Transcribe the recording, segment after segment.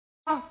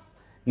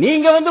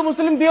நீங்க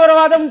முஸ்லிம்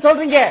தீவிரவாதம்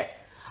சொல்றீங்க.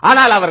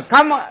 ஆனால் அவர்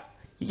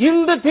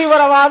இந்து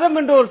தீவிரவாதம்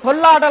என்று ஒரு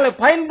சொல்லாடலை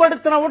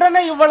பயன்படுத்தின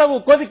உடனே இவ்வளவு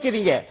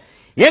கொதிக்கிறீங்க.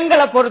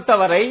 எங்களை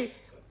பொறுத்தவரை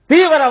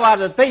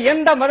தீவிரவாதத்தை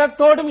எந்த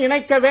மதத்தோடும்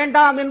இணைக்க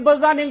வேண்டாம்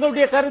என்பதுதான்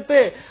எங்களுடைய கருத்து.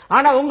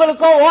 ஆனா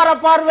உங்களுக்கோ ஓர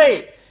பார்வை.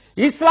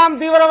 இஸ்லாம்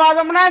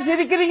தீவிரவாதம்னா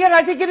சிரிக்கிறீங்க,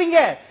 ரசிக்கிறீங்க.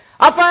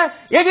 அப்ப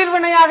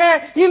எதிர்வினையாக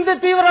இந்து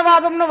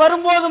தீவிரவாதம்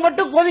வரும்போது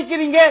மட்டும்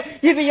கொதிக்கிறீங்க.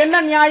 இது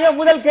என்ன நியாயம்?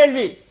 முதல்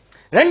கேள்வி.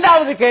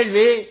 இரண்டாவது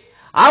கேள்வி,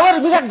 அவர்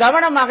மிக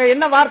கவனமாக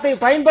என்ன வார்த்தையை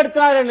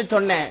பயன்படுத்தினார் என்று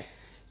சொன்னேன்.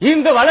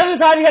 இந்து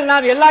வலதுசாரிகள்,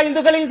 நான் எல்லா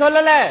இந்துக்களையும்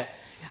சொல்லல,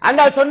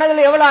 அந்த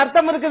சொன்னதுல எவ்வளவு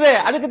அர்த்தம் இருக்குது,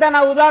 அதுக்கு தான்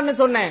நான் உதாரணம்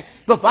சொன்னேன்.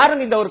 இப்ப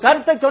பாருங்க, இந்த ஒரு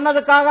கருத்தை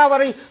சொன்னதுக்காக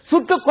அவரை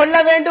சுட்டுக் கொள்ள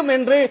வேண்டும்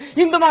என்று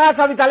இந்து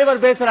மகாசபை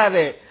தலைவர்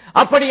பேசுறாரு.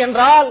 அப்படி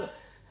என்றால்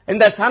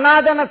இந்த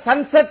சனாதன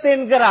சன்சத்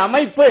என்கிற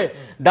அமைப்பு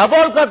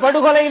டபோல்கர்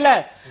படுகொலையில,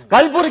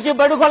 கல்புர்கி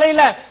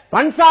படுகொலையில,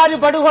 பன்சாரி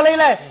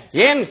படுகொலையில,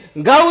 ஏன்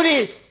கௌரி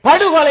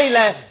படுகொலையில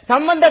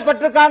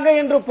சம்பந்தப்பட்டிருக்காங்க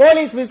என்று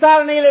போலீஸ்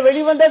விசாரணையில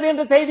வெளிவந்தது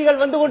என்று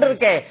செய்திகள் வந்து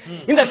கொண்டிருக்கே.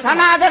 இந்த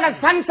சனாதன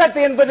சன்சத்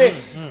என்பது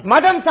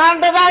மதம்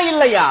சார்ந்ததா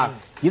இல்லையா?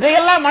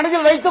 இதையெல்லாம்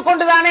மனதில் வைத்துக்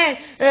கொண்டுதானே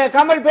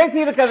கமல் பேசி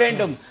இருக்க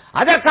வேண்டும்.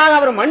 அதற்காக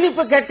அவர்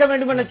மன்னிப்பு கேட்க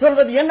வேண்டும் என்று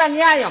சொல்வது என்ன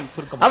நியாயம்?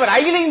 அவர்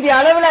அகில இந்திய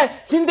அளவில்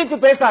சிந்தித்து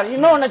பேசார்.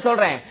 இன்னொன்னு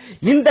சொல்றேன்,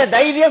 இந்த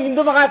தைரியம்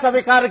இந்து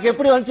மகாசபைக்காரருக்கு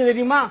எப்படி வந்து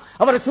தெரியுமா?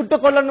 அவரை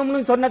சுட்டுக்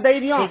கொள்ளணும்னு சொன்ன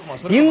தைரியம்.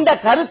 இந்த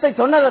கருத்தை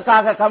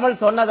சொன்னதற்காக,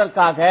 கமல்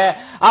சொன்னதற்காக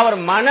அவர்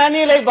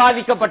மனநிலை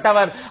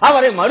பாதிக்கப்பட்டவர்,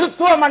 அவரை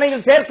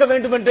மருத்துவமனையில் சேர்க்க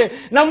வேண்டும் என்று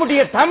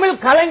நம்முடைய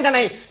தமிழ்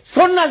கலைஞனை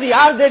சொன்னது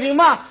யார்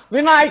தெரியுமா?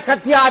 வினாய்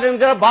கத்தியார்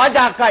என்கிற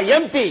பாஜக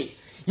எம்பி.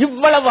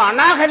 இவ்வளவு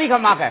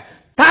அநாகரிகமாக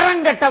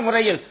தரங்கட்ட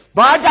முறையில்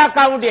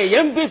பாஜகவுடைய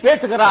எம்பி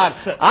பேசுகிறார்.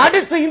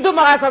 அடுத்து இந்து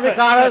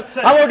மகாசபைக்காரர்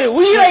அவருடைய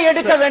உயிரை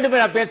எடுக்க வேண்டும்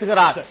என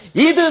பேசுகிறார்.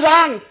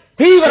 இதுதான்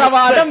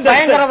தீவிரவாதம்,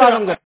 பயங்கரவாதம்.